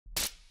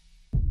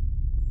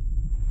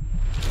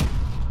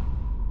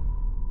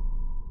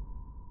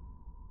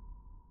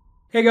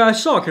Hey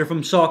guys, Sak here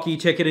from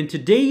SAKITECH, and in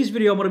today's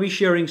video I'm going to be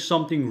sharing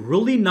something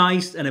really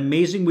nice and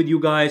amazing with you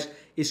guys.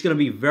 It's going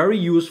to be very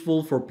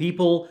useful for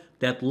people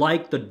that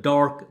like the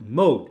dark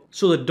mode.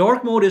 So the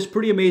dark mode is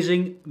pretty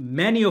amazing.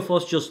 Many of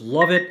us just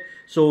love it.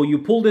 So you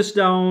pull this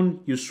down,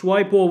 you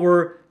swipe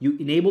over, you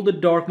enable the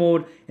dark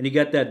mode, and you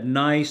get that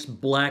nice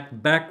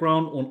black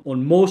background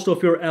on most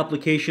of your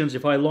applications.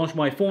 If I launch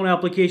my phone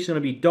application, it's going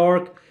to be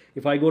dark.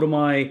 If I go to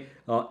my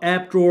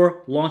app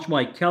drawer, launch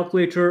my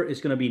calculator,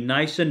 it's going to be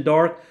nice and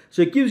dark.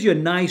 So it gives you a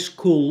nice,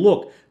 cool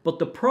look. But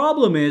the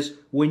problem is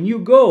when you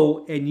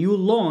go and you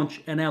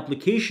launch an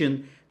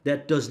application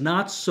that does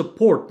not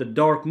support the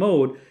dark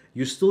mode,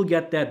 you still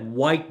get that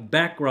white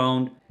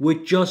background,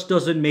 which just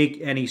doesn't make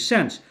any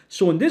sense.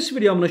 So in this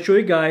video, I'm going to show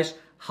you guys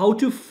how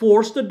to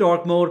force the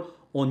dark mode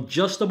on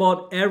just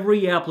about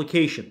every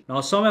application.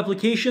 Now, some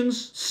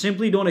applications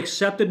simply don't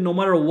accept it no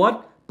matter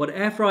what. But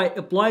after I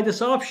apply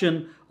this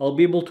option, I'll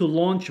be able to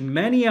launch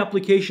many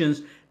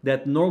applications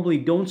that normally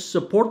don't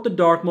support the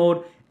dark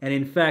mode, and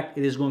in fact,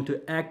 it is going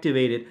to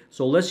activate it.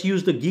 So let's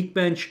use the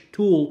Geekbench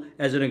tool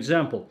as an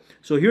example.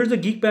 So here's the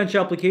Geekbench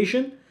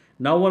application.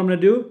 Now what I'm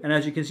going to do, and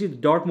as you can see, the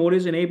dark mode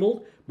is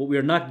enabled, but we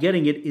are not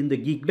getting it in the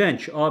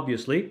Geekbench,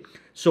 obviously.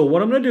 So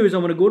what I'm going to do is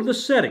I'm going to go to the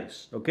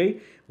settings,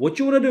 okay? What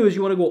you want to do is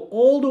you want to go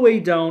all the way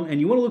down and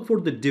you want to look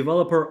for the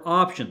developer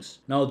options.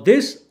 Now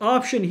this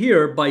option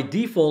here by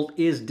default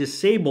is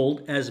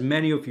disabled, as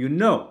many of you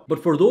know.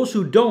 But for those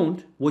who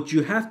don't, what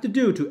you have to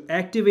do to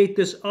activate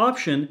this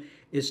option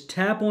is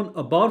tap on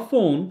About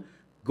Phone,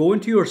 go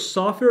into your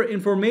software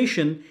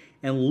information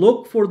and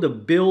look for the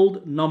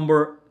build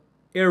number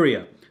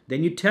area.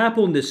 Then you tap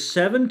on this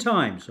 7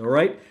 times, all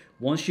right?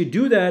 Once you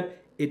do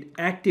that, it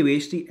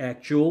activates the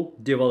actual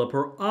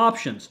developer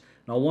options.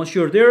 Now, once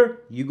you're there,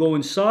 you go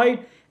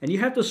inside and you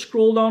have to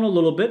scroll down a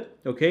little bit,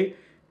 okay?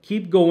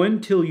 Keep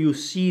going till you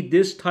see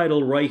this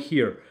title right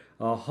here,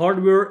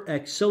 Hardware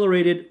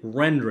Accelerated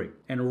Rendering.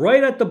 And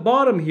right at the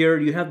bottom here,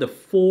 you have the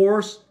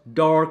Force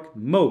Dark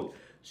Mode.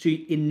 So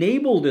you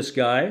enable this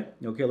guy.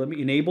 Okay, let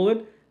me enable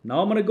it.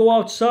 Now I'm going to go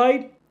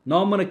outside.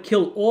 Now I'm going to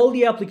kill all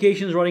the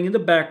applications running in the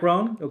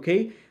background,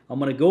 okay? I'm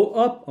going to go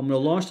up. I'm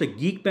going to launch the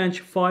Geekbench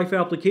 5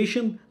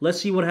 application. Let's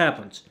see what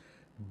happens.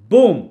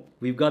 Boom!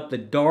 We've got the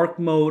dark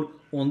mode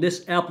on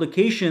this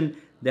application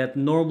that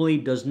normally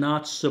does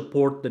not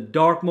support the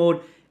dark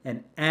mode.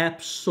 An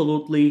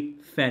absolutely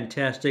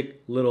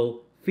fantastic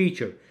little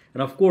feature.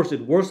 And of course,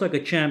 it works like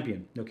a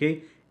champion,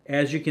 okay?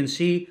 As you can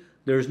see,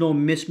 there's no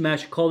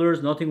mismatched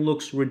colors. Nothing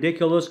looks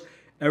ridiculous.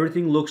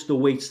 Everything looks the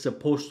way it's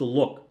supposed to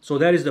look. So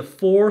that is the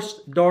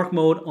forced dark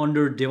mode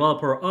under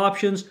developer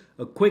options.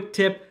 A quick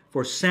tip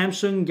for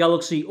Samsung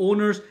Galaxy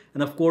owners,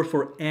 and of course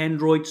for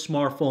Android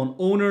smartphone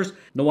owners.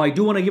 Now I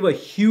do want to give a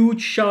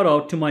huge shout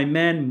out to my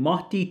man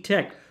Mahdi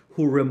Tech,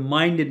 who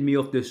reminded me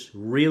of this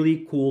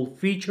really cool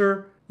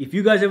feature. If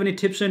you guys have any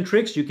tips and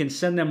tricks, you can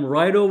send them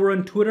right over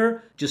on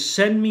Twitter. Just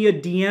send me a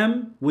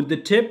DM with the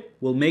tip.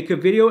 We'll make a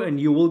video and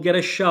you will get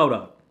a shout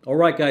out.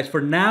 Alright guys,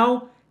 for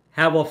now,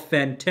 have a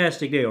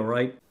fantastic day,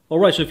 alright?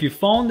 Alright, so if you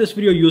found this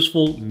video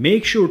useful,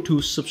 make sure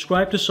to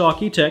subscribe to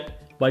SAKITECH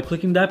by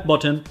clicking that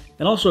button,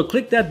 and also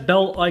click that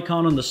bell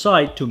icon on the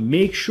side to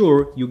make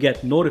sure you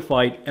get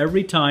notified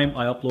every time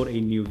I upload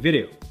a new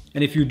video.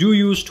 And if you do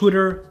use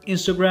Twitter,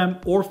 Instagram,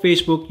 or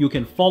Facebook, you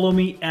can follow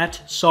me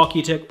at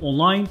SAKITECH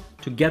online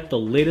to get the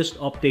latest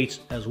updates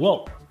as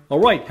well.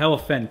 Alright, have a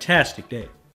fantastic day.